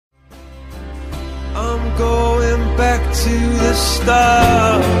going back to the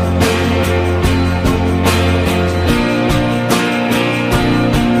start.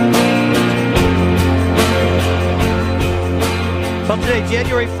 Well, today,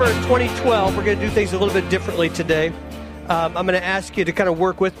 January 1st, 2012, we're going to do things a little bit differently today. I'm going to ask you to kind of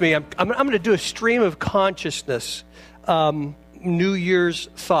work with me. I'm going to do a stream of consciousness, New Year's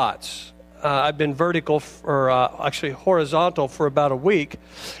thoughts. I've been vertical, or actually horizontal, for about a week.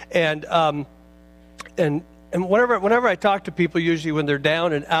 And whenever I talk to people, usually when they're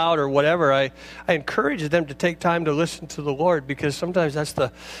down and out or whatever, I encourage them to take time to listen to the Lord, because sometimes that's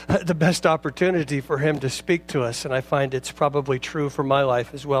the best opportunity for Him to speak to us, and I find it's probably true for my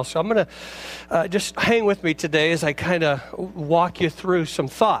life as well. So I'm going to just hang with me today as I kind of walk you through some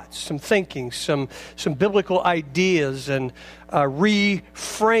thoughts, some thinking, some biblical ideas, and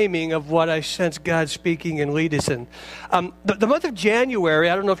reframing of what I sense God speaking and lead us in. The month of January,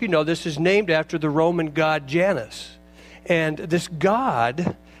 I don't know if you know this, is named after the Roman god Janus. And this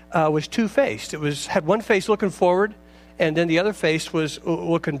god was two-faced. It had one face looking forward, and then the other face was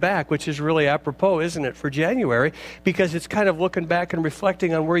looking back, which is really apropos, isn't it, for January? Because it's kind of looking back and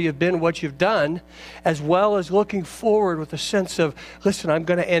reflecting on where you've been, what you've done, as well as looking forward with a sense of, listen, I'm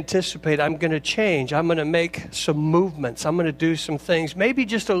going to anticipate, I'm going to change, I'm going to make some movements, I'm going to do some things, maybe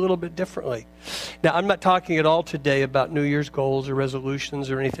just a little bit differently. Now, I'm not talking at all today about New Year's goals or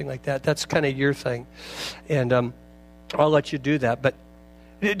resolutions or anything like that. That's kind of your thing, and I'll let you do that. But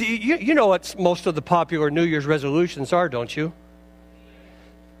you know what most of the popular New Year's resolutions are, don't you?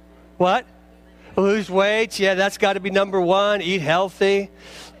 What? Lose weight. Yeah, that's got to be number one. Eat healthy.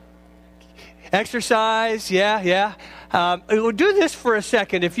 Exercise. Yeah. We'll do this for a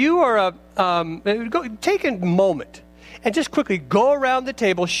second. If you are take a moment and just quickly go around the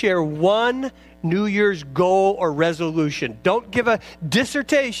table, share one New Year's goal or resolution. Don't give a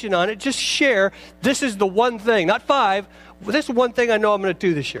dissertation on it. Just share. This is the one thing, not five. This is one thing I know I'm going to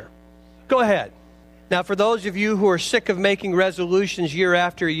do this year. Go ahead. Now, for those of you who are sick of making resolutions year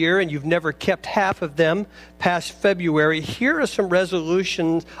after year and you've never kept half of them past February, here are some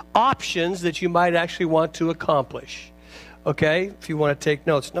resolution options that you might actually want to accomplish. Okay? If you want to take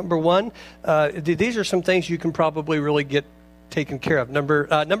notes. Number one, these are some things you can probably really get taken care of. Number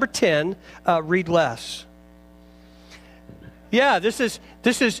 10, read less. Yeah, this is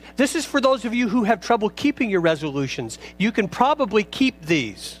for those of you who have trouble keeping your resolutions. You can probably keep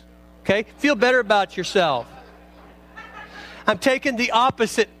these. Okay? Feel better about yourself. I'm taking the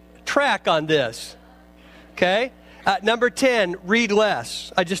opposite track on this. Okay? Number 10, read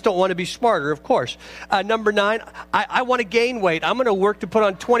less. I just don't want to be smarter, of course. Number 9, I want to gain weight. I'm going to work to put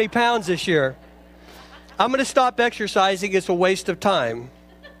on 20 pounds this year. I'm going to stop exercising. It's a waste of time.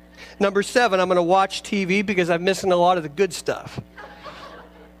 Number 7, I'm going to watch TV because I'm missing a lot of the good stuff.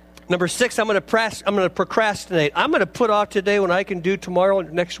 Number 6, I'm going to procrastinate. I'm going to put off today when I can do tomorrow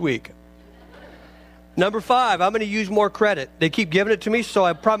and next week. Number 5, I'm going to use more credit. They keep giving it to me, so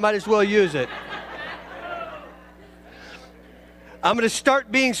I probably might as well use it. I'm going to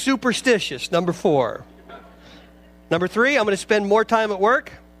start being superstitious. Number 4. Number 3, I'm going to spend more time at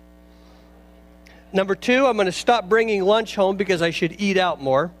work. Number 2, I'm going to stop bringing lunch home because I should eat out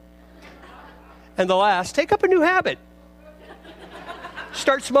more. And the last, take up a new habit.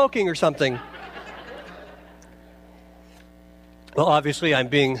 Start smoking or something. Well, obviously, I'm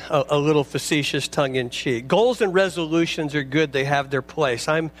being a little facetious, tongue-in-cheek. Goals and resolutions are good. They have their place.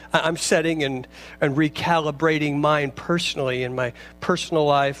 I'm setting and recalibrating mine personally in my personal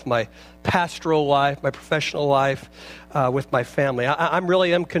life, my pastoral life, my professional life, with my family. I'm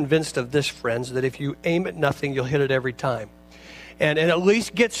really convinced of this, friends, that if you aim at nothing, you'll hit it every time. And at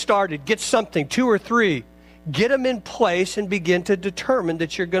least get started. Get something, 2 or 3. Get them in place and begin to determine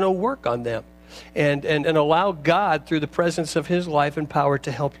that you're going to work on them. And allow God, through the presence of His life and power,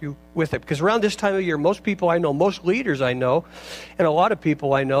 to help you with it. Because around this time of year, most people I know, most leaders I know, and a lot of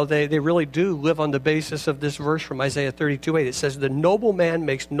people I know, they really do live on the basis of this verse from Isaiah 32:8. It says, "The noble man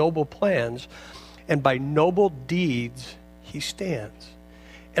makes noble plans, and by noble deeds he stands."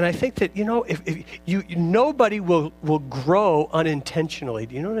 And I think that, if nobody will grow unintentionally.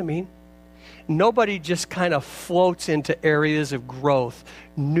 Do you know what I mean? Nobody just kind of floats into areas of growth,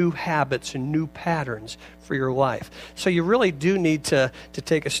 new habits and new patterns for your life. So you really do need to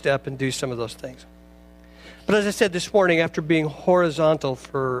take a step and do some of those things. But as I said this morning, after being horizontal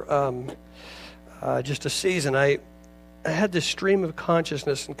for just a season, I had this stream of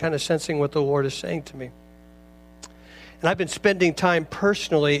consciousness and kind of sensing what the Lord is saying to me. And I've been spending time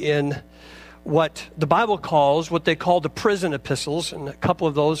personally in what the Bible calls, what they call the prison epistles, and a couple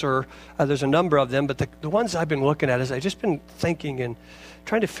of those are, there's a number of them, but the ones I've been looking at is I've just been thinking and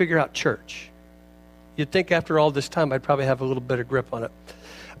trying to figure out church. You'd think after all this time I'd probably have a little bit of grip on it.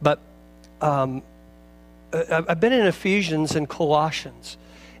 But I've been in Ephesians and Colossians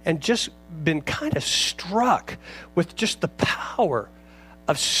and just been kind of struck with just the power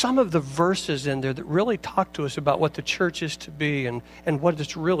of some of the verses in there that really talk to us about what the church is to be and what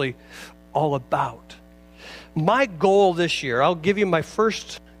it's really all about. My goal this year, I'll give you my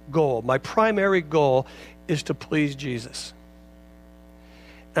first goal. My primary goal is to please Jesus.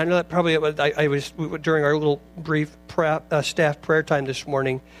 I know that probably during our little brief staff prayer time this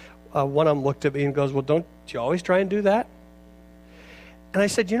morning, one of them looked at me and goes, well, don't you always try and do that? And I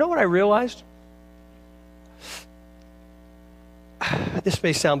said, you know what I realized? This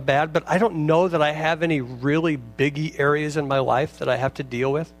may sound bad, but I don't know that I have any really biggie areas in my life that I have to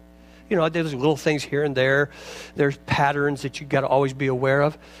deal with. You know, there's little things here and there. There's patterns that you got to always be aware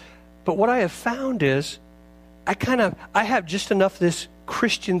of. But what I have found is I have just enough this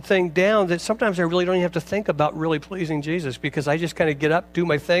Christian thing down that sometimes I really don't even have to think about really pleasing Jesus, because I just kind of get up, do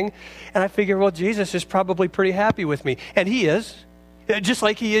my thing, and I figure, well, Jesus is probably pretty happy with me. And he is, just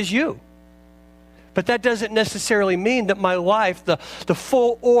like he is you. But that doesn't necessarily mean that my life, the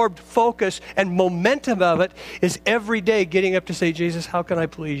full-orbed focus and momentum of it is every day getting up to say, Jesus, how can I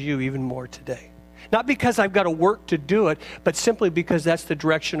please you even more today? Not because I've got to work to do it, but simply because that's the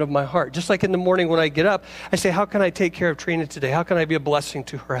direction of my heart. Just like in the morning when I get up, I say, how can I take care of Trina today? How can I be a blessing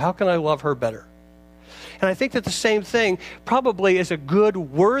to her? How can I love her better? And I think that the same thing probably is a good,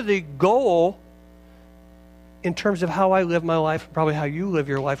 worthy goal in terms of how I live my life, and probably how you live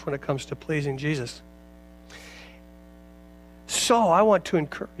your life when it comes to pleasing Jesus. So I want to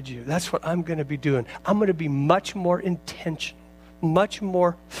encourage you. That's what I'm going to be doing. I'm going to be much more intentional, much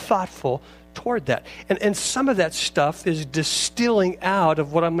more thoughtful toward that. And some of that stuff is distilling out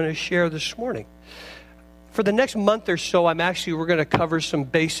of what I'm going to share this morning. For the next month or so, we're going to cover some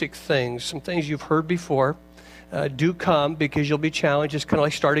basic things, some things you've heard before. Do come, because you'll be challenged. It's kind of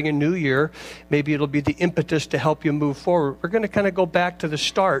like starting a new year. Maybe it'll be the impetus to help you move forward. We're going to kind of go back to the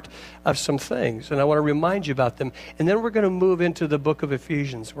start of some things, and I want to remind you about them. And then we're going to move into the book of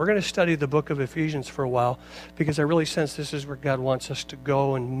Ephesians. We're going to study the book of Ephesians for a while, because I really sense this is where God wants us to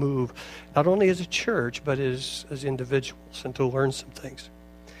go and move, not only as a church, but as individuals, and to learn some things.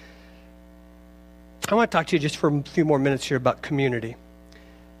 I want to talk to you just for a few more minutes here about community.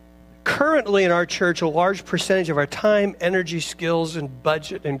 Currently in our church, a large percentage of our time, energy, skills, and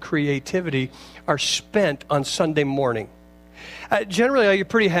budget and creativity are spent on Sunday morning. Generally, are you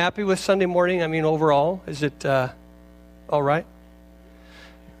pretty happy with Sunday morning? I mean, overall, is it all right?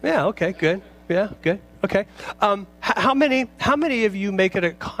 Yeah, okay, good. Yeah, good. Okay. How many of you make it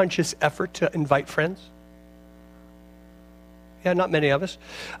a conscious effort to invite friends? Yeah, not many of us.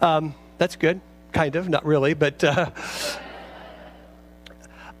 That's good. Kind of, not really, but...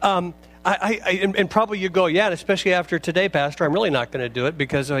 And probably you go, yeah, and especially after today, Pastor, I'm really not going to do it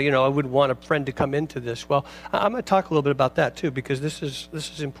because, I would want a friend to come into this. Well, I'm going to talk a little bit about that too, because this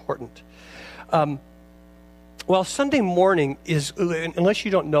is important. Well, Sunday morning is, unless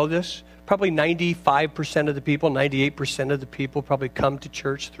you don't know this, probably 95% of the people, 98% of the people probably come to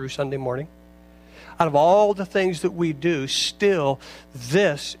church through Sunday morning. Out of all the things that we do, still,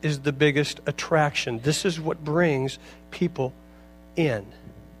 this is the biggest attraction. This is what brings people in.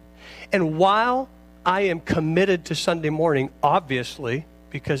 And while I am committed to Sunday morning, obviously,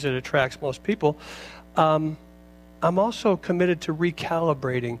 because it attracts most people, I'm also committed to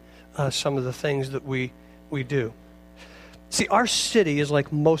recalibrating some of the things that we do. See, our city is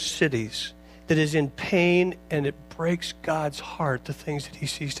like most cities that is in pain, and it breaks God's heart, the things that he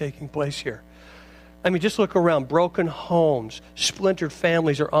sees taking place here. I mean, just look around. Broken homes, splintered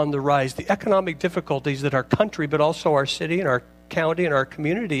families are on the rise. The economic difficulties that our country, but also our city and our county and our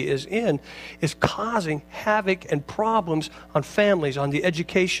community is causing havoc and problems on families, on the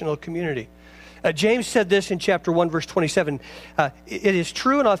educational community. James said this in chapter 1, verse 27. It is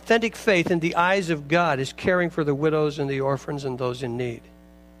true and authentic faith in the eyes of God is caring for the widows and the orphans and those in need.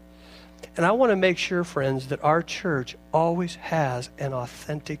 And I want to make sure, friends, that our church always has an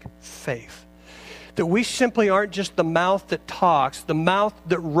authentic faith. That we simply aren't just the mouth that talks, the mouth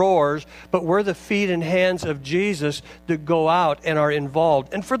that roars, but we're the feet and hands of Jesus that go out and are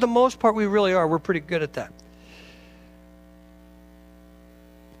involved. And for the most part, we really are. We're pretty good at that.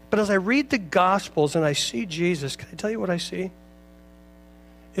 But as I read the Gospels and I see Jesus, can I tell you what I see?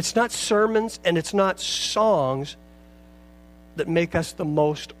 It's not sermons and it's not songs that make us the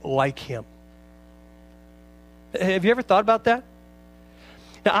most like him. Have you ever thought about that?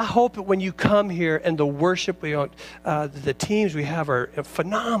 Now, I hope that when you come here and the worship, the teams we have are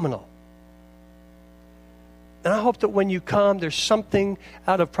phenomenal. And I hope that when you come, there's something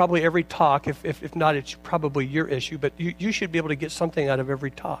out of probably every talk. If not, it's probably your issue. But you should be able to get something out of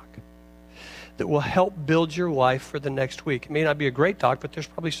every talk that will help build your life for the next week. It may not be a great talk, but there's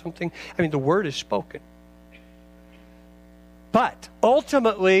probably something. I mean, the word is spoken. But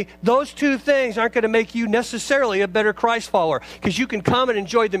ultimately, those two things aren't going to make you necessarily a better Christ follower, because you can come and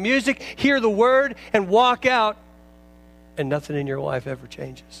enjoy the music, hear the word, and walk out, and nothing in your life ever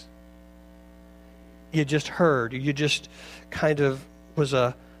changes. You just heard. You just kind of was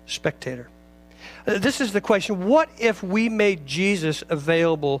a spectator. This is the question. What if we made Jesus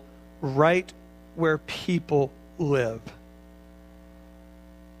available right where people live?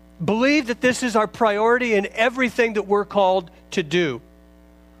 Believe that this is our priority in everything that we're called to do.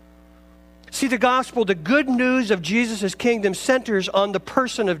 See, the gospel, the good news of Jesus' kingdom centers on the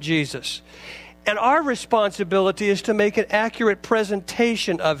person of Jesus. And our responsibility is to make an accurate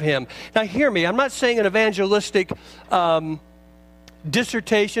presentation of him. Now, hear me. I'm not saying an evangelistic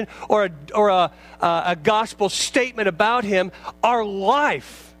dissertation or a gospel statement about him. Our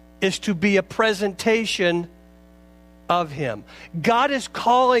life is to be a presentation of him. God is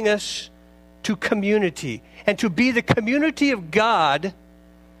calling us to community, and to be the community of God,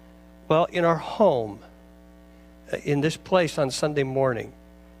 well, in our home, in this place on Sunday morning,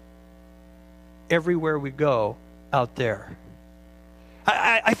 everywhere we go out there.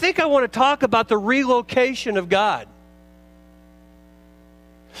 I think I want to talk about the relocation of God.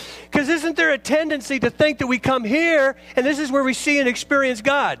 Because isn't there a tendency to think that we come here and this is where we see and experience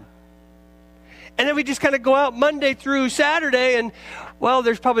God? And then we just kind of go out Monday through Saturday and, well,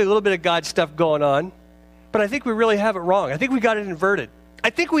 there's probably a little bit of God stuff going on. But I think we really have it wrong. I think we got it inverted. I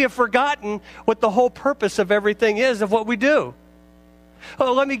think we have forgotten what the whole purpose of everything is of what we do.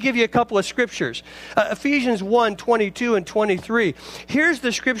 Oh, let me give you a couple of scriptures. Ephesians 1, 22 and 23. Here's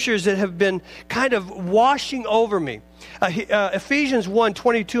the scriptures that have been kind of washing over me. Ephesians 1,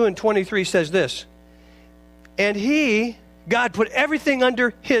 22 and 23 says this. And God put everything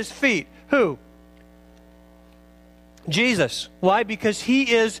under his feet. Who? Jesus. Why? Because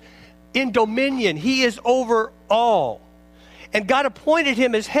he is in dominion. He is over all. And God appointed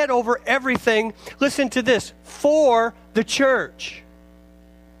him as head over everything. Listen to this. For the church,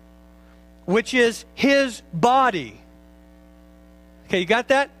 which is his body. Okay, you got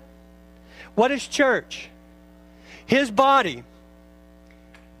that? What is church? His body.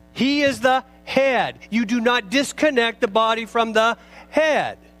 He is the head. You do not disconnect the body from the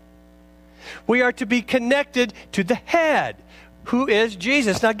head. We are to be connected to the head, who is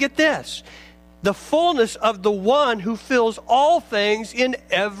Jesus. Now get this. The fullness of the one who fills all things in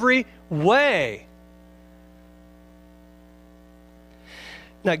every way.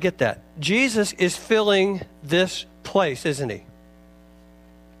 Now get that. Jesus is filling this place, isn't he?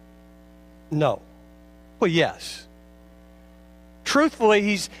 No. Well, yes.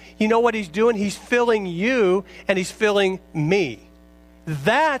 Truthfully, you know what he's doing? He's filling you and he's filling me.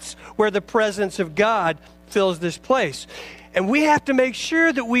 That's where the presence of God fills this place. And we have to make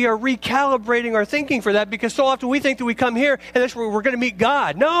sure that we are recalibrating our thinking for that, because so often we think that we come here and that's where we're going to meet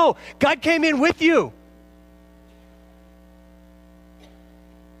God. No, God came in with you.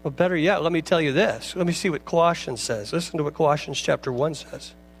 Well, better yet, let me tell you this. Let me see what Colossians says. Listen to what Colossians chapter 1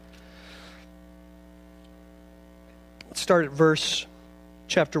 says. Let's start at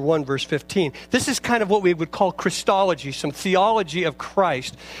chapter 1, verse 15. This is kind of what we would call Christology, some theology of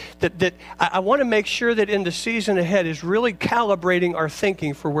Christ that I want to make sure that in the season ahead is really calibrating our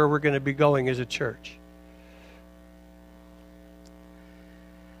thinking for where we're going to be going as a church.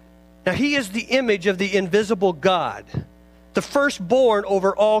 Now, he is the image of the invisible God, the firstborn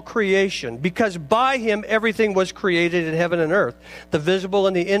over all creation, because by him everything was created in heaven and earth, the visible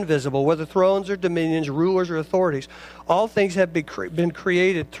and the invisible, whether thrones or dominions, rulers or authorities. All things have been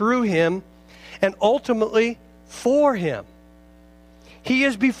created through him and ultimately for him. He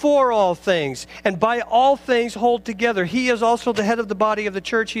is before all things, and by all things hold together. He is also the head of the body of the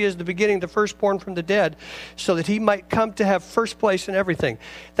church. He is the beginning, the firstborn from the dead, so that he might come to have first place in everything.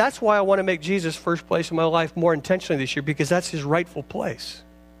 That's why I want to make Jesus first place in my life more intentionally this year, because that's his rightful place.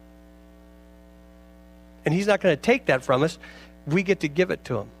 And he's not going to take that from us. We get to give it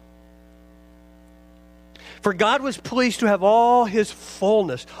to him. For God was pleased to have all his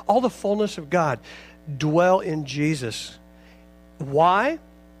fullness, all the fullness of God, dwell in Jesus. Why?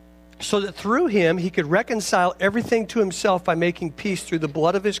 So that through him he could reconcile everything to himself by making peace through the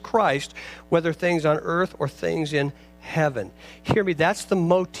blood of his Christ, whether things on earth or things in heaven. Hear me, that's the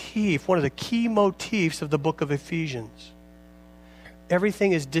motif, one of the key motifs of the book of Ephesians.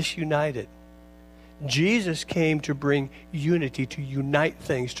 Everything is disunited. Jesus came to bring unity, to unite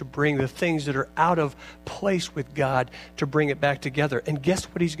things, to bring the things that are out of place with God, to bring it back together. And guess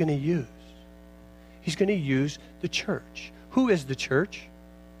what he's going to use? He's going to use the church. Who is the church?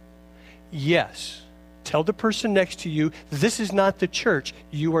 Yes. Tell the person next to you, this is not the church.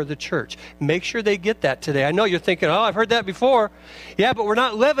 You are the church. Make sure they get that today. I know you're thinking, oh, I've heard that before. Yeah, but we're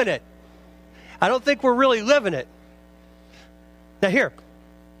not living it. I don't think we're really living it. Now here,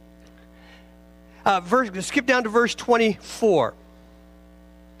 skip down to verse 24.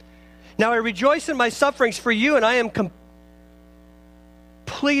 Now I rejoice in my sufferings for you, and I am completing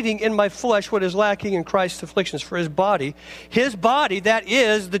in my flesh what is lacking in Christ's afflictions for his body, that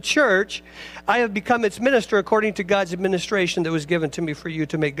is the church. I have become its minister according to God's administration that was given to me for you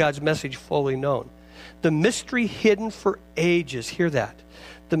to make God's message fully known. The mystery hidden for ages, hear that.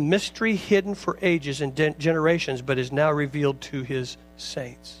 The mystery hidden for ages and generations, but is now revealed to his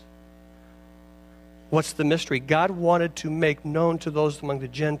saints. What's the mystery? God wanted to make known to those among the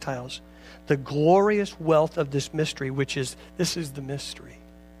Gentiles the glorious wealth of this mystery, this is the mystery.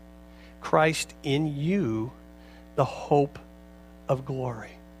 Christ in you, the hope of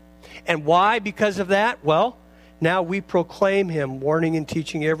glory. And why? Because of that? Well, now we proclaim him, warning and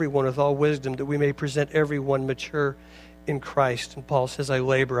teaching everyone with all wisdom, that we may present everyone mature in Christ. And Paul says, I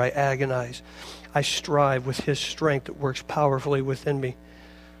labor, I agonize, I strive with his strength that works powerfully within me.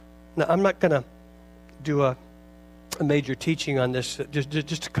 Now, I'm not going to do a major teaching on this,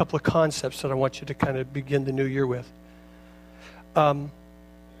 just a couple of concepts that I want you to kind of begin the new year with.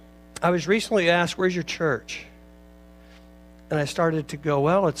 I was recently asked, where's your church? And I started to go,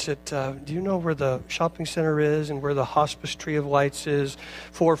 well, it's at, do you know where the shopping center is and where the Hospice Tree of Lights is?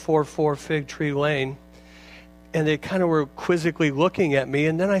 444 Fig Tree Lane. And they kind of were quizzically looking at me.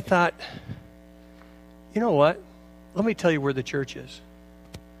 And then I thought, you know what? Let me tell you where the church is.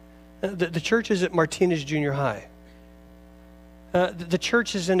 The church is at Martinez Junior High. The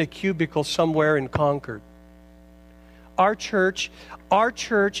church is in a cubicle somewhere in Concord. Our church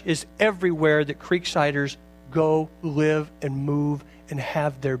is everywhere that Creeksiders go, live, and move, and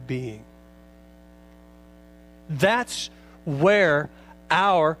have their being. That's where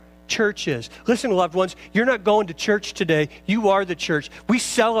our church is. Listen, loved ones, you're not going to church today. You are the church. We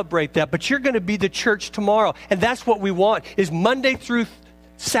celebrate that, but you're going to be the church tomorrow. And that's what we want, is Monday through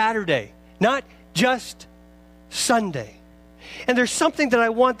Saturday, not just Sunday. And there's something that I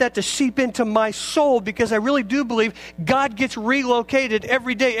want that to seep into my soul, because I really do believe God gets relocated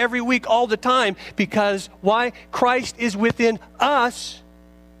every day, every week, all the time. Because why? Christ is within us.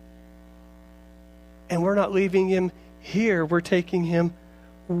 And we're not leaving him here. We're taking him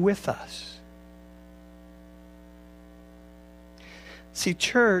with us. See,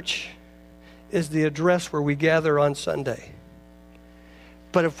 church is the address where we gather on Sunday.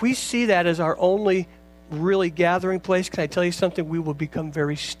 But if we see that as our only really gathering place, can I tell you something? We will become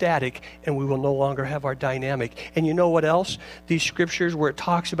very static, and we will no longer have our dynamic. And you know what else? These scriptures where it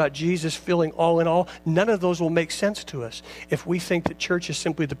talks about Jesus filling all in all, none of those will make sense to us if we think that church is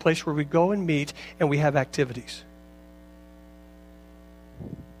simply the place where we go and meet and we have activities.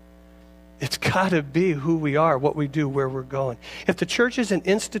 It's got to be who we are, what we do, where we're going. If the church is an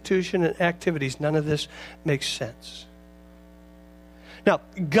institution and activities, none of this makes sense. Now,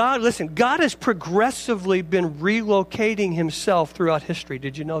 God has progressively been relocating himself throughout history.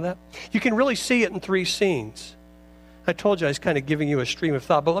 Did you know that? You can really see it in three scenes. I told you I was kind of giving you a stream of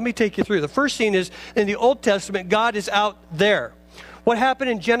thought, but let me take you through. The first scene is in the Old Testament, God is out there. What happened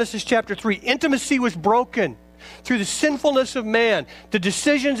in Genesis chapter 3? Intimacy was broken through the sinfulness of man, the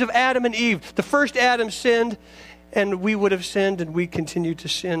decisions of Adam and Eve. The first Adam sinned, and we would have sinned, and we continue to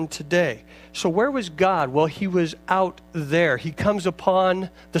sin today. So where was God? Well, he was out there. He comes upon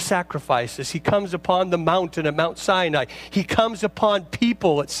the sacrifices. He comes upon the mountain of Mount Sinai. He comes upon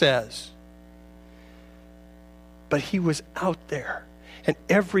people, it says. But he was out there, and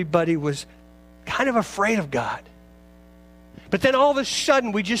everybody was kind of afraid of God. But then all of a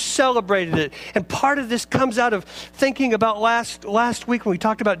sudden, we just celebrated it. And part of this comes out of thinking about last week when we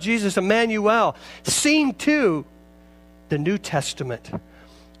talked about Jesus, Emmanuel. Scene 2, the New Testament.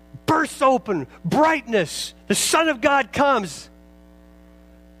 Bursts open, brightness. The Son of God comes.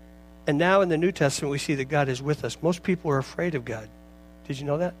 And now in the New Testament, we see that God is with us. Most people are afraid of God. Did you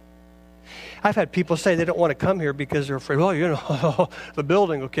know that? I've had people say they don't want to come here because they're afraid, the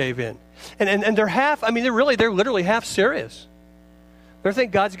building will cave in. And they're literally half serious. They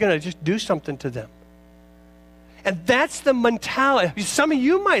think God's going to just do something to them. And that's the mentality. Some of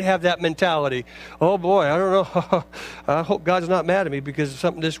you might have that mentality. Oh boy, I don't know. I hope God's not mad at me because of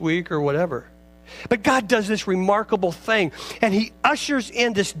something this week or whatever. But God does this remarkable thing, and he ushers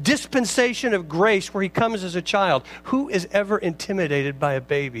in this dispensation of grace where he comes as a child. Who is ever intimidated by a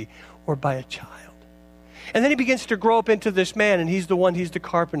baby or by a child? And then he begins to grow up into this man, and he's the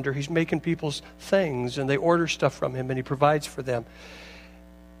carpenter. He's making people's things, and they order stuff from him, and he provides for them.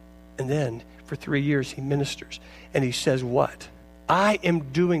 And then for 3 years he ministers, and he says what? I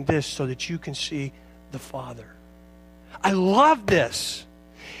am doing this so that you can see the Father. I love this.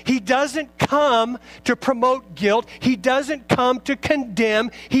 He doesn't come to promote guilt. He doesn't come to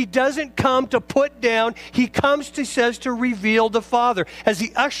condemn. He doesn't come to put down. He comes to, says, to reveal the Father. As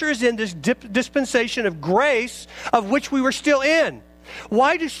he ushers in this dispensation of grace of which we were still in.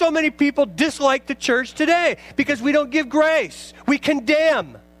 Why do so many people dislike the church today? Because we don't give grace. We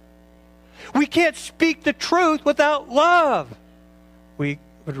condemn. We can't speak the truth without love. We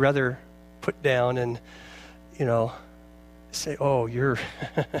would rather put down and, say, oh, you're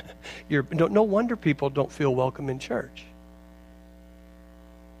no wonder people don't feel welcome in church.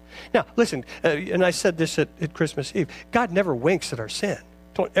 Now, listen, and I said this at Christmas Eve, God never winks at our sin.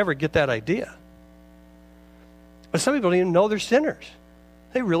 Don't ever get that idea. But some people don't even know they're sinners.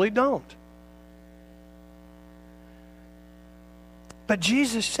 They really don't. But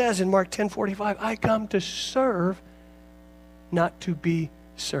Jesus says in Mark 10:45, I come to serve, not to be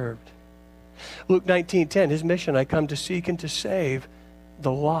served. Luke 19:10, his mission, I come to seek and to save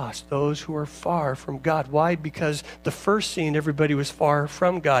the lost, those who are far from God. Why? Because the first scene, everybody was far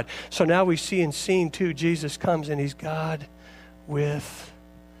from God. So now we see in scene 2, Jesus comes and he's God with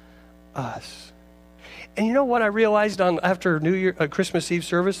us. And you know what I realized after Christmas Eve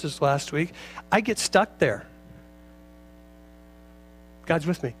services last week? I get stuck there. God's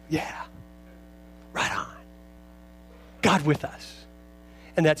with me. Yeah. Right on. God with us.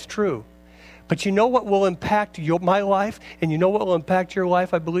 And that's true. But you know what will impact my life, and you know what will impact your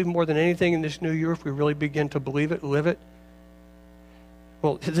life, I believe, more than anything in this new year, if we really begin to believe it, live it?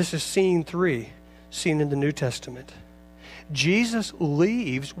 Well, this is scene 3, seen in the New Testament. Jesus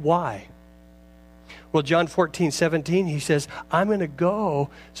leaves. Why? Well, John 14:17, he says, I'm going to go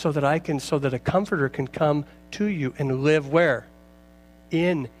so that a comforter can come to you and live where?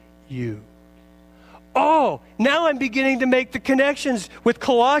 In you. Oh, now I'm beginning to make the connections with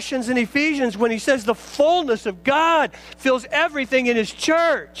Colossians and Ephesians when he says the fullness of God fills everything in his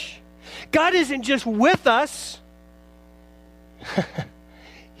church. God isn't just with us.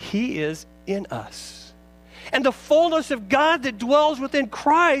 He is in us. And the fullness of God that dwells within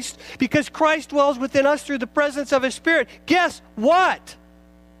Christ, because Christ dwells within us through the presence of his Spirit. Guess what?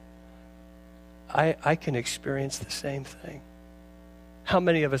 I can experience the same thing. How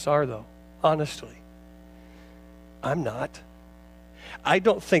many of us are, though? Honestly. I'm not. I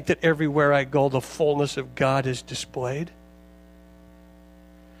don't think that everywhere I go, the fullness of God is displayed.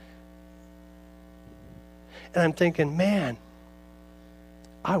 And I'm thinking, man,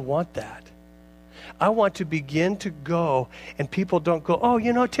 I want that. I want to begin to go, and people don't go,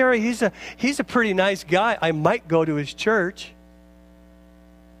 oh, Terry, he's a pretty nice guy. I might go to his church.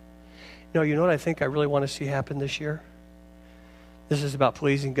 No, you know what I think I really want to see happen this year? This is about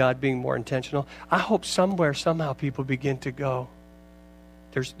pleasing God, being more intentional. I hope somewhere, somehow, people begin to go,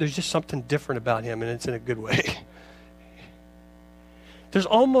 there's just something different about him, and it's in a good way. There's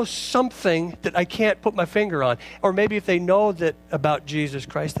almost something that I can't put my finger on. Or maybe if they know that about Jesus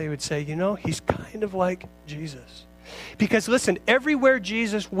Christ, they would say, he's kind of like Jesus. Because listen, everywhere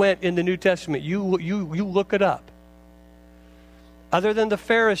Jesus went in the New Testament, you look it up. Other than the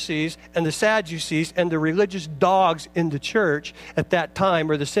Pharisees and the Sadducees and the religious dogs in the church at that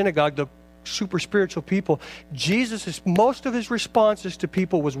time, or the synagogue, the super spiritual people, most of his responses to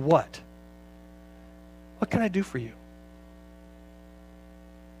people was what? What can I do for you?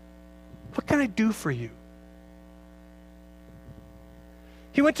 What can I do for you?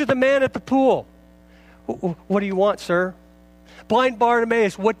 He went to the man at the pool. What do you want, sir? Blind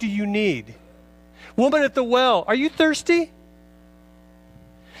Bartimaeus, what do you need? Woman at the well, are you thirsty?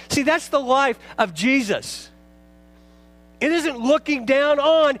 See, that's the life of Jesus. It isn't looking down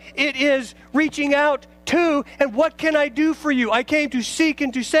on, it is reaching out to, and what can I do for you? I came to seek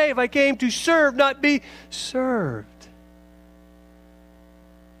and to save. I came to serve, not be served.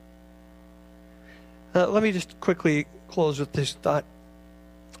 Let me just quickly close with this thought.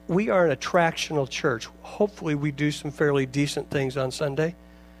 We are an attractional church. Hopefully we do some fairly decent things on Sunday.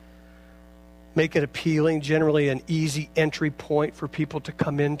 Make it appealing, generally an easy entry point for people to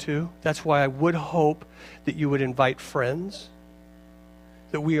come into. That's why I would hope that you would invite friends,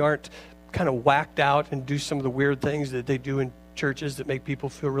 that we aren't kind of whacked out and do some of the weird things that they do in churches that make people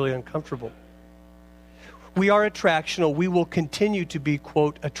feel really uncomfortable. We are attractional. We will continue to be,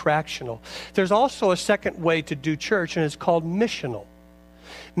 quote, attractional. There's also a second way to do church, and it's called missional.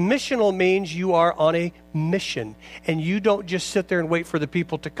 Missional means you are on a mission, and you don't just sit there and wait for the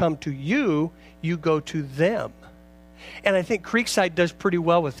people to come to you, you go to them. And I think Creekside does pretty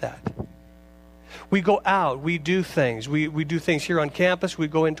well with that. We go out, we do things. We do things here on campus, we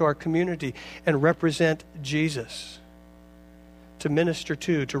go into our community and represent Jesus, to minister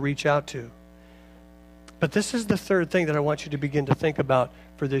to reach out to. But this is the third thing that I want you to begin to think about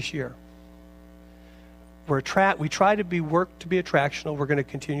for this year. We try to be attractional. We're going to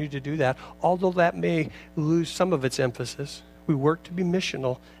continue to do that, although that may lose some of its emphasis. We work to be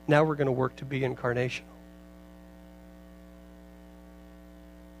missional. Now we're going to work to be incarnational.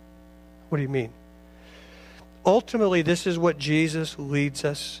 What do you mean? Ultimately, this is what Jesus leads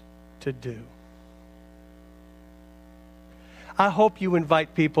us to do. I hope you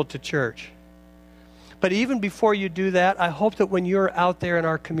invite people to church. But even before you do that, I hope that when you're out there in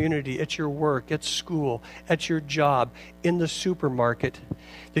our community, at your work, at school, at your job, in the supermarket,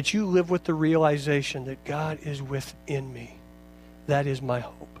 that you live with the realization that God is within me. That is my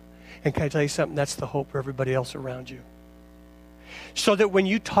hope. And can I tell you something? That's the hope for everybody else around you. So that when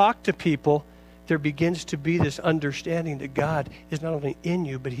you talk to people, there begins to be this understanding that God is not only in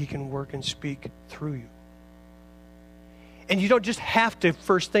you, but he can work and speak through you. And you don't just have to,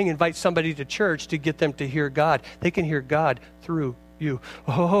 first thing, invite somebody to church to get them to hear God. They can hear God through you.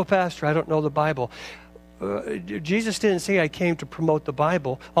 Oh, Pastor, I don't know the Bible. Jesus didn't say I came to promote the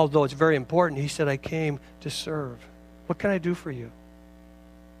Bible, although it's very important. He said I came to serve. What can I do for you?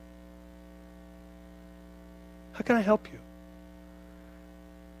 How can I help you?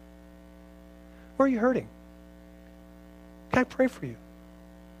 Where are you hurting? Can I pray for you?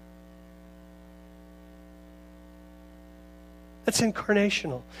 That's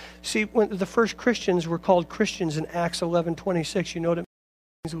incarnational. See, when the first Christians were called Christians in Acts 11:26, you know what it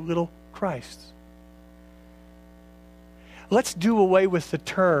means? Little Christs. Let's do away with the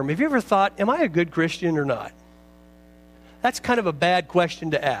term. Have you ever thought, am I a good Christian or not? That's kind of a bad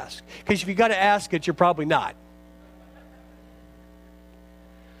question to ask. Because if you got to ask it, you're probably not.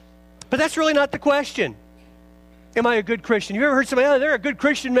 But that's really not the question. Am I a good Christian? You ever heard somebody, oh, they're a good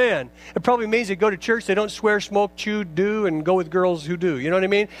Christian man? It probably means they go to church, they don't swear, smoke, chew, do, and go with girls who do. You know what I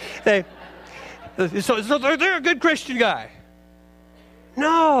mean? So they're a good Christian guy.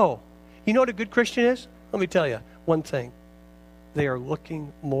 No. You know what a good Christian is? Let me tell you one thing. They are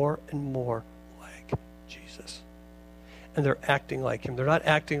looking more and more like Jesus. And they're acting like him. They're not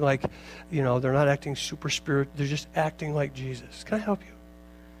acting like, they're not acting super spirit. They're just acting like Jesus. Can I help you?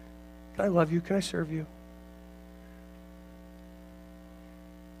 Can I love you? Can I serve you?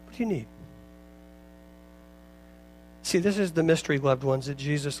 What do you need? See, this is the mystery, loved ones, that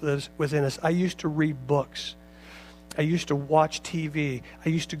Jesus lives within us. I used to read books. I used to watch TV. I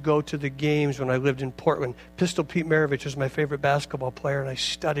used to go to the games when I lived in Portland. Pistol Pete Maravich was my favorite basketball player, and I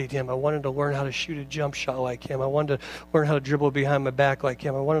studied him. I wanted to learn how to shoot a jump shot like him. I wanted to learn how to dribble behind my back like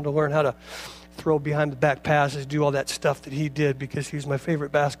him. I wanted to learn how to throw behind the back passes, do all that stuff that he did because he was my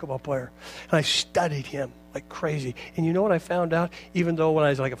favorite basketball player. And I studied him like crazy. And you know what I found out? Even though when I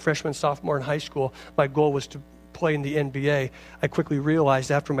was like a freshman, sophomore in high school, my goal was to play in the NBA, I quickly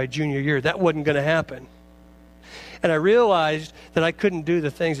realized after my junior year that wasn't going to happen. And I realized that I couldn't do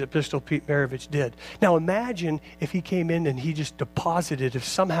the things that Pistol Pete Maravich did. Now imagine if he came in and he just deposited, if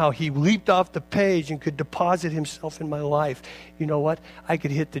somehow he leaped off the page and could deposit himself in my life. You know what? I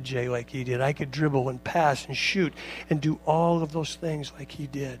could hit the J like he did. I could dribble and pass and shoot and do all of those things like he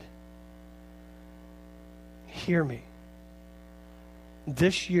did. Hear me.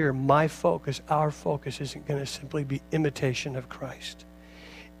 This year, my focus, our focus, isn't going to simply be imitation of Christ.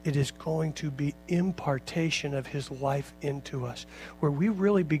 It is going to be impartation of his life into us, where we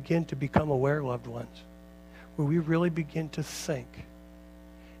really begin to become aware, loved ones, where we really begin to think.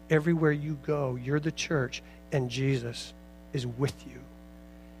 Everywhere you go, you're the church, and Jesus is with you,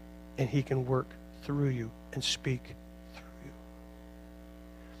 and he can work through you and speak through you.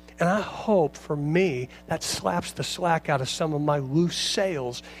 And I hope, for me, that slaps the slack out of some of my loose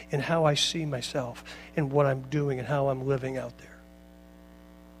sails in how I see myself and what I'm doing and how I'm living out there.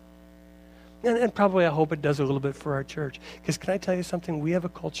 And probably I hope it does a little bit for our church. Because can I tell you something? We have a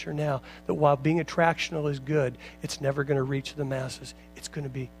culture now that while being attractional is good, it's never going to reach the masses. It's going to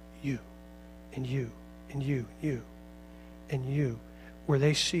be you and you and you, you and you, where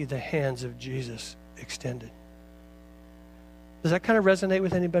they see the hands of Jesus extended. Does that kind of resonate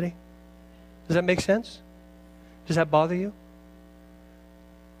with anybody? Does that make sense? Does that bother you?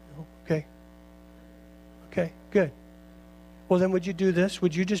 No? Okay. Okay, good. Well, then would you do this?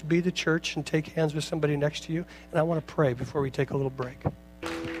 Would you just be the church and take hands with somebody next to you? And I want to pray before we take a little break.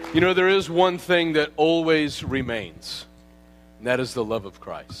 You know, there is one thing that always remains, and that is the love of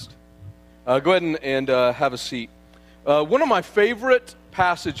Christ. Go ahead and have a seat. One of my favorite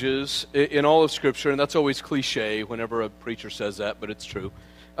passages in all of Scripture, and that's always cliche whenever a preacher says that, but it's true,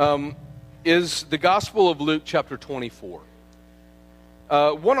 is the Gospel of Luke chapter 24.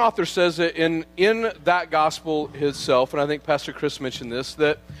 One author says that in that gospel himself, and I think Pastor Chris mentioned this,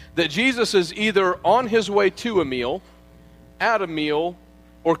 that Jesus is either on his way to a meal, at a meal,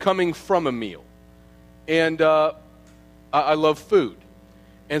 or coming from a meal. And I love food.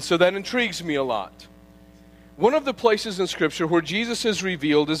 And so that intrigues me a lot. One of the places in Scripture where Jesus is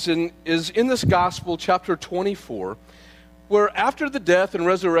revealed is in this gospel, chapter 24, where after the death and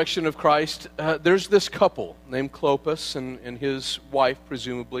resurrection of Christ, there's this couple named Clopas and his wife,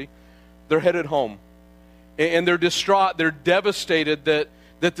 presumably. They're headed home. And they're distraught. They're devastated that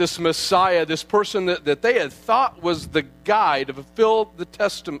this Messiah, this person that they had thought was the guy to fulfill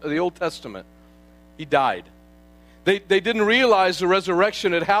the Old Testament, he died. They didn't realize the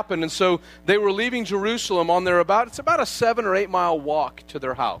resurrection had happened, and so they were leaving Jerusalem on it's about a 7 or 8 mile walk to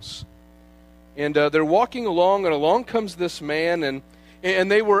their house. And they're walking along, and along comes this man,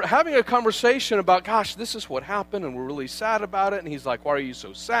 and they were having a conversation about, gosh, this is what happened, and we're really sad about it. And he's like, why are you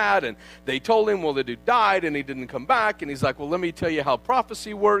so sad? And they told him, well, the dude died, and he didn't come back. And he's like, well, let me tell you how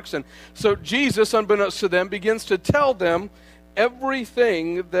prophecy works. And so Jesus, unbeknownst to them, begins to tell them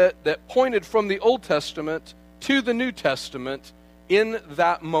everything that pointed from the Old Testament to the New Testament in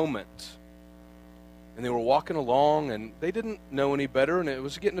that moment. And they were walking along, and they didn't know any better, and it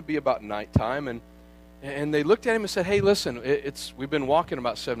was getting to be about nighttime, and they looked at him and said, hey, listen, we've been walking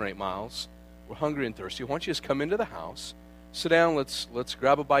about 7 or 8 miles. We're hungry and thirsty. Why don't you just come into the house, sit down, let's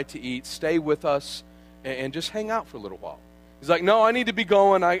grab a bite to eat, stay with us, and just hang out for a little while. He's like, no, I need to be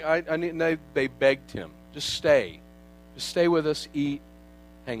going. I need. And they begged him, just stay with us, eat,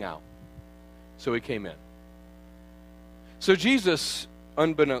 hang out. So he came in. So Jesus,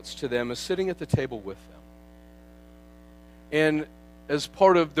 unbeknownst to them, is sitting at the table with them. And as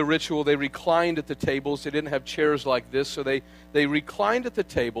part of the ritual, they reclined at the tables. They didn't have chairs like this, so they reclined at the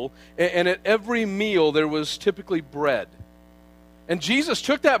table. And at every meal, there was typically bread. And Jesus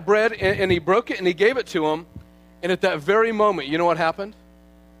took that bread, and he broke it, and he gave it to them. And at that very moment, you know what happened?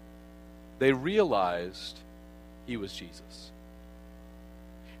 They realized he was Jesus.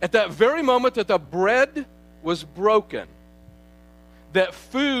 At that very moment that the bread was broken, that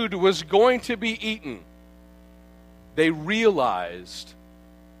food was going to be eaten, they realized,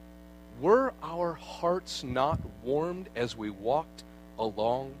 were our hearts not warmed as we walked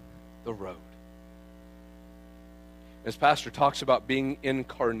along the road? As Pastor talks about being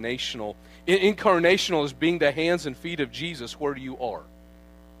incarnational, incarnational is being the hands and feet of Jesus where you are,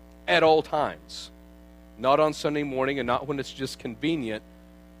 at all times. Not on Sunday morning and not when it's just convenient,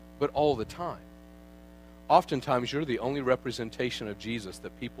 but all the time. Oftentimes, you're the only representation of Jesus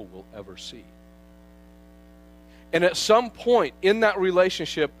that people will ever see. And at some point in that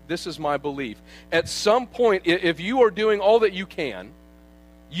relationship, this is my belief, at some point, if you are doing all that you can,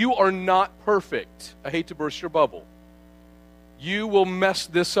 you are not perfect. I hate to burst your bubble. You will mess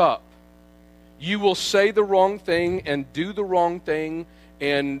this up. You will say the wrong thing and do the wrong thing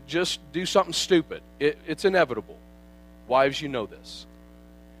and just do something stupid. It's inevitable. Wives, you know this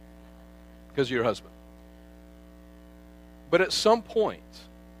because of your husband. But at some point,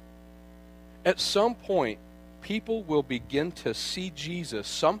 people will begin to see Jesus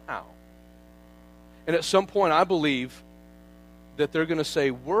somehow. And at some point, I believe that they're going to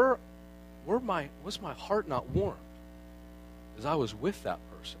say, was my heart not warmed as I was with that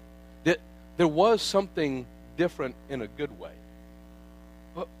person? That there was something different in a good way.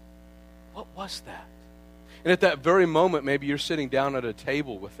 What was that? And at that very moment, maybe you're sitting down at a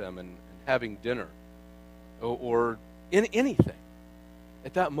table with them and having dinner or in anything.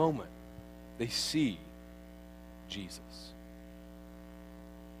 At that moment, they see Jesus.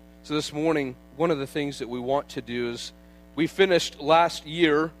 So this morning, one of the things that we want to do is, we finished last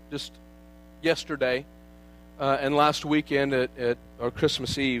year, just yesterday, and last weekend at our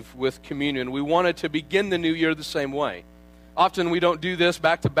Christmas Eve with communion. We wanted to begin the new year the same way. Often we don't do this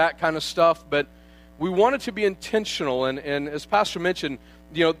back-to-back kind of stuff, but we wanted to be intentional. And as Pastor mentioned,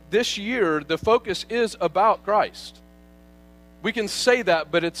 this year the focus is about Christ. We can say that,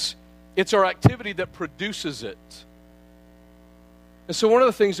 but it's our activity that produces it. And so one of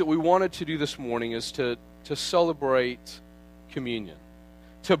the things that we wanted to do this morning is to celebrate communion,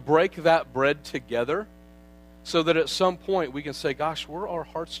 to break that bread together so that at some point we can say, gosh, were our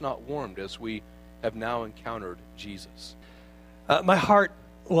hearts not warmed as we have now encountered Jesus? My heart,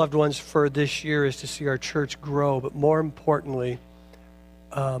 loved ones, for this year is to see our church grow, but more importantly,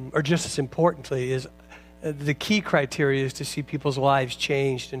 or just as importantly, is the key criteria is to see people's lives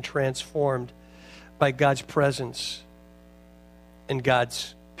changed and transformed by God's presence and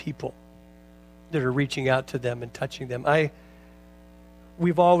God's people that are reaching out to them and touching them.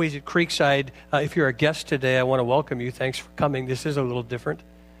 We've always at Creekside, if you're a guest today, I want to welcome you. Thanks for coming. This is a little different.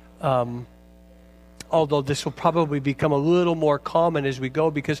 Although this will probably become a little more common as we go,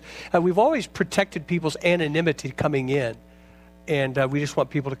 because we've always protected people's anonymity coming in. And we just want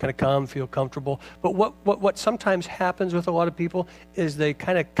people to kind of come, feel comfortable. But what sometimes happens with a lot of people is they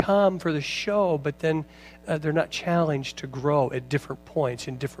kind of come for the show, but then they're not challenged to grow at different points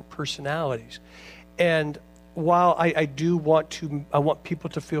in different personalities. And while I want people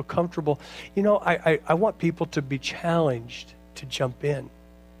to feel comfortable, I want people to be challenged to jump in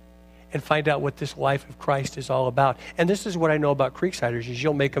and find out what this life of Christ is all about. And this is what I know about Creeksiders, is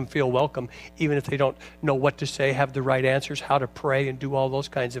you'll make them feel welcome, even if they don't know what to say, have the right answers, how to pray, and do all those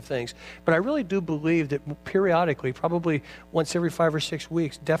kinds of things. But I really do believe that periodically, probably once every 5 or 6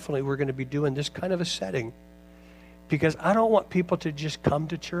 weeks, definitely we're going to be doing this kind of a setting. Because I don't want people to just come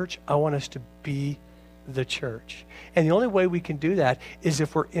to church. I want us to be the church. And the only way we can do that is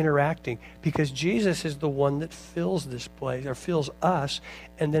if we're interacting, because Jesus is the one that fills this place, or fills us,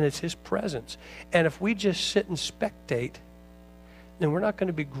 and then it's his presence. And if we just sit and spectate, then we're not going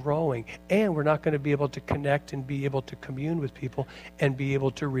to be growing, and we're not going to be able to connect and be able to commune with people and be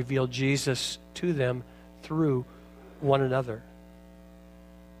able to reveal Jesus to them through one another.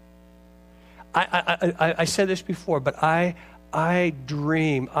 I said this before, but I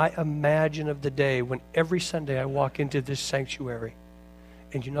imagine of the day when every Sunday I walk into this sanctuary,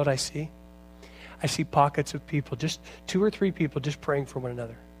 and you know what I see? I see pockets of people, just 2 or 3 people just praying for one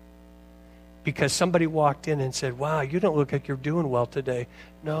another. Because somebody walked in and said, wow, you don't look like you're doing well today.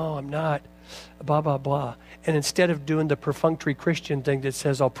 No, I'm not. Blah, blah, blah. And instead of doing the perfunctory Christian thing that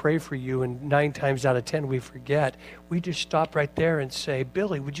says, I'll pray for you, and 9 times out of 10 we forget, we just stop right there and say,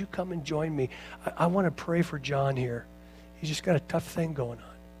 Billy, would you come and join me? I want to pray for John here. He's just got a tough thing going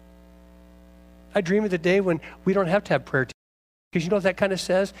on. I dream of the day when we don't have to have prayer team. Because you know what that kind of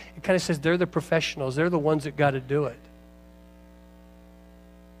says? It kind of says they're the professionals. They're the ones that got to do it.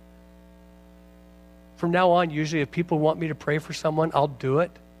 From now on, usually if people want me to pray for someone, I'll do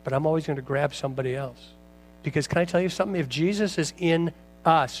it. But I'm always going to grab somebody else. Because can I tell you something? If Jesus is in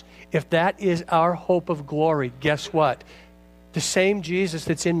us, if that is our hope of glory, guess what? The same Jesus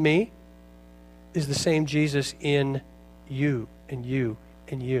that's in me is the same Jesus in you and you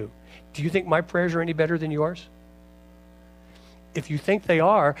and you. Do you think my prayers are any better than yours? If you think they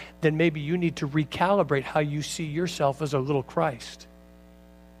are, then maybe you need to recalibrate how you see yourself as a little Christ.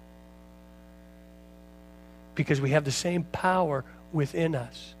 Because we have the same power within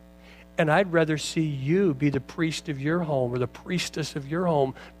us. And I'd rather see you be the priest of your home or the priestess of your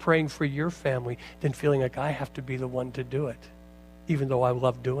home praying for your family than feeling like I have to be the one to do it, even though I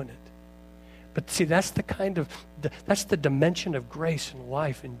love doing it. But see, that's that's the dimension of grace and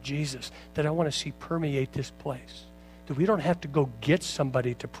life in Jesus that I want to see permeate this place. That we don't have to go get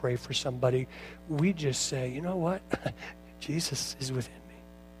somebody to pray for somebody. We just say, you know what? Jesus is within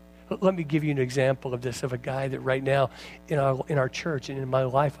me. Let me give you an example of this, of a guy that right now in our church and in my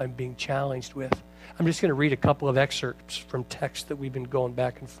life I'm being challenged with. I'm just going to read a couple of excerpts from texts that we've been going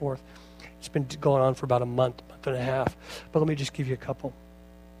back and forth. It's been going on for about a month and a half. But let me just give you a couple.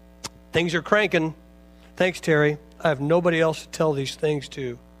 Things are cranking. Thanks, Terry. I have nobody else to tell these things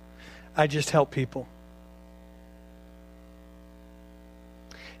to. I just help people.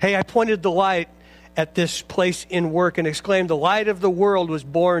 Hey, I pointed the light at this place in work and exclaimed, the light of the world was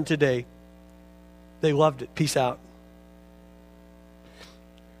born today. They loved it. Peace out.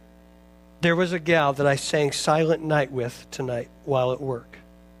 There was a gal that I sang Silent Night with tonight while at work.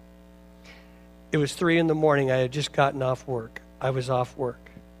 It was 3 a.m. I had just gotten off work. I was off work.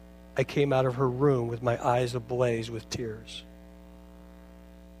 I came out of her room with my eyes ablaze with tears.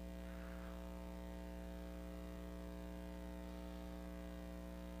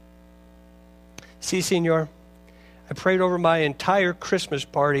 See, Senor, I prayed over my entire Christmas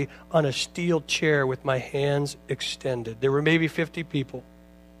party on a steel chair with my hands extended. There were maybe 50 people.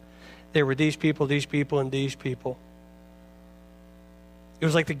 There were these people, and these people. It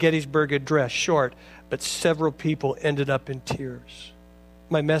was like the Gettysburg Address, short, but several people ended up in tears.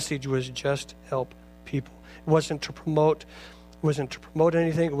 My message was just help people. It wasn't to promote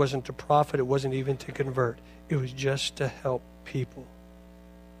anything. It wasn't to profit. It wasn't even to convert. It was just to help people.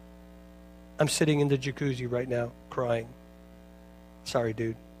 I'm sitting in the jacuzzi right now, crying. Sorry,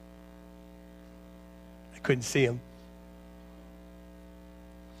 dude. I couldn't see him.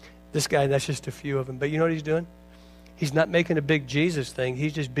 This guy, that's just a few of them. But you know what he's doing? He's not making a big Jesus thing.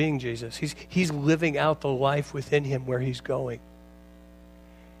 He's just being Jesus. He's living out the life within him where he's going.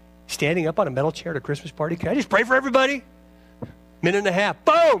 Standing up on a metal chair at a Christmas party. Can I just pray for everybody? Minute and a half.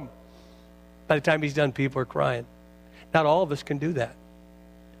 Boom! By the time he's done, people are crying. Not all of us can do that.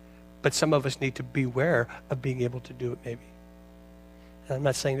 But some of us need to beware of being able to do it maybe. And I'm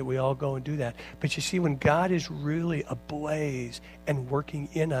not saying that we all go and do that. But you see, when God is really ablaze and working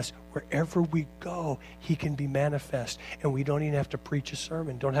in us, wherever we go, he can be manifest. And we don't even have to preach a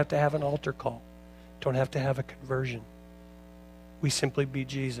sermon. Don't have to have an altar call. Don't have to have a conversion. We simply be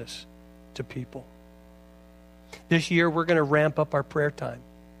Jesus to people. This year, we're going to ramp up our prayer time.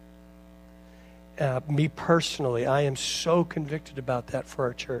 Me personally, I am so convicted about that for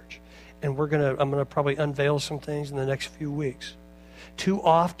our church. And I'm going to probably unveil some things in the next few weeks. Too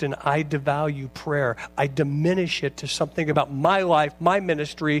often, I devalue prayer. I diminish it to something about my life, my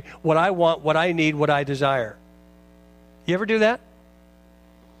ministry, what I want, what I need, what I desire. You ever do that?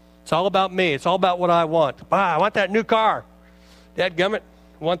 It's all about me. It's all about what I want. I want that new car. Dadgummit,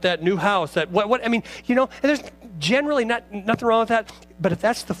 I want that new house. What? I mean, you know, and there's generally nothing wrong with that. But if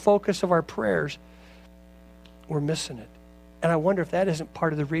that's the focus of our prayers, we're missing it. And I wonder if that isn't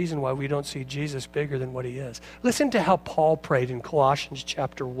part of the reason why we don't see Jesus bigger than what he is. Listen to how Paul prayed in Colossians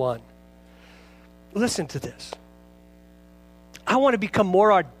chapter 1. Listen to this. I want to become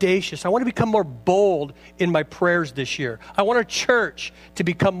more audacious. I want to become more bold in my prayers this year. I want our church to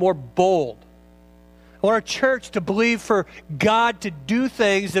become more bold. I want our church to believe for God to do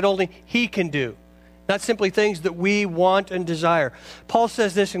things that only he can do. Not simply things that we want and desire. Paul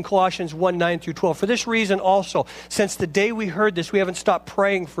says this in Colossians 1:9-12. For this reason also, since the day we heard this, we haven't stopped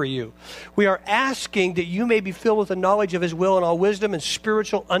praying for you. We are asking that you may be filled with the knowledge of his will and all wisdom and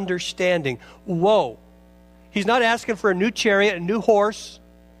spiritual understanding. Whoa. He's not asking for a new chariot, a new horse.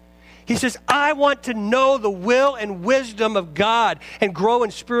 He says, I want to know the will and wisdom of God and grow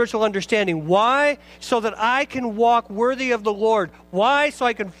in spiritual understanding. Why? So that I can walk worthy of the Lord. Why? So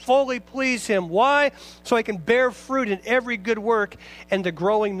I can fully please him. Why? So I can bear fruit in every good work and the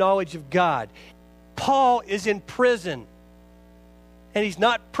growing knowledge of God. Paul is in prison. And he's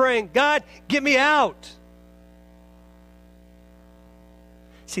not praying, God, get me out.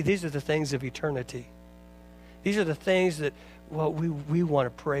 See, these are the things of eternity. These are the things that we want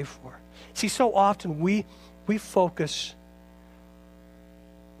to pray for. See, so often we focus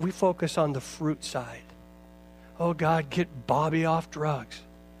on the fruit side. Oh, God, get Bobby off drugs.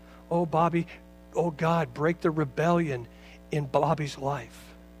 Oh, God, break the rebellion in Bobby's life.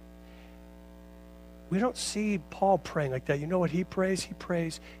 We don't see Paul praying like that. You know what he prays? He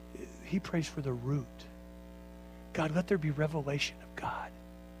prays for the root. God, let there be revelation of God.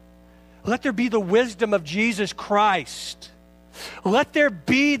 Let there be the wisdom of Jesus Christ. Let there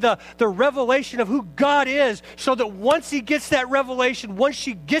be the revelation of who God is, so that once he gets that revelation, once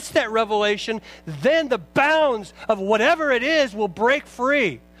she gets that revelation, then the bounds of whatever it is will break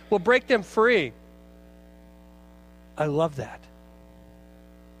free, will break them free. I love that.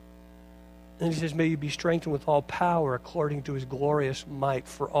 And he says, may you be strengthened with all power according to his glorious might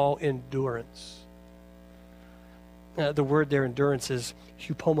for all endurance. The word there, endurance, is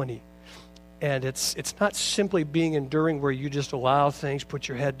hupomone. And it's not simply being enduring where you just allow things, put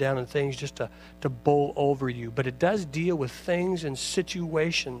your head down and things just to bowl over you. But it does deal with things and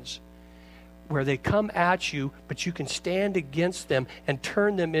situations where they come at you, but you can stand against them and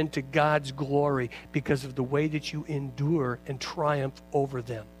turn them into God's glory because of the way that you endure and triumph over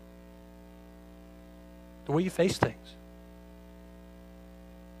them. The way you face things.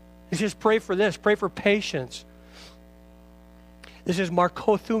 He says, pray for this. Pray for patience. This is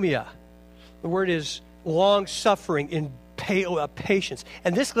markothumia. The word is long-suffering in patience.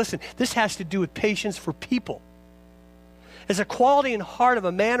 And this has to do with patience for people. It's a quality and heart of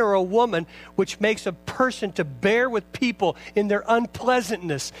a man or a woman which makes a person to bear with people in their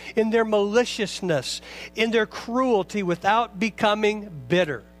unpleasantness, in their maliciousness, in their cruelty without becoming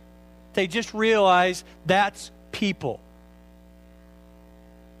bitter. They just realize that's people.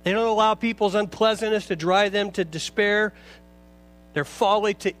 They don't allow people's unpleasantness to drive them to despair, their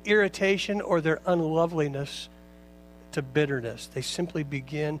folly to irritation, or their unloveliness to bitterness. They simply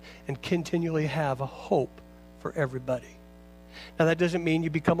begin and continually have a hope for everybody. Now, that doesn't mean you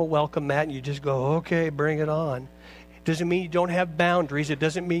become a welcome mat and you just go, okay, bring it on. It doesn't mean you don't have boundaries. It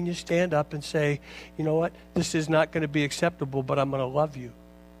doesn't mean you stand up and say, you know what, this is not going to be acceptable, but I'm going to love you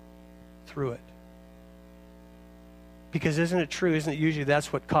through it. Because isn't it true, isn't it usually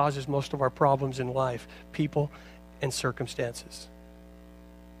that's what causes most of our problems in life? People and circumstances.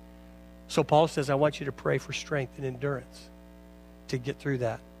 So Paul says, I want you to pray for strength and endurance to get through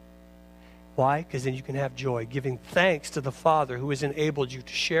that. Why? Because then you can have joy, giving thanks to the Father who has enabled you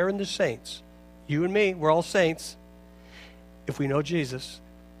to share in the saints. You and me, we're all saints. If we know Jesus,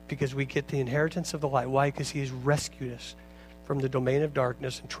 because we get the inheritance of the light. Why? Because he has rescued us from the domain of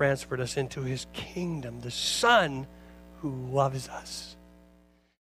darkness and transferred us into his kingdom, the Son who loves us.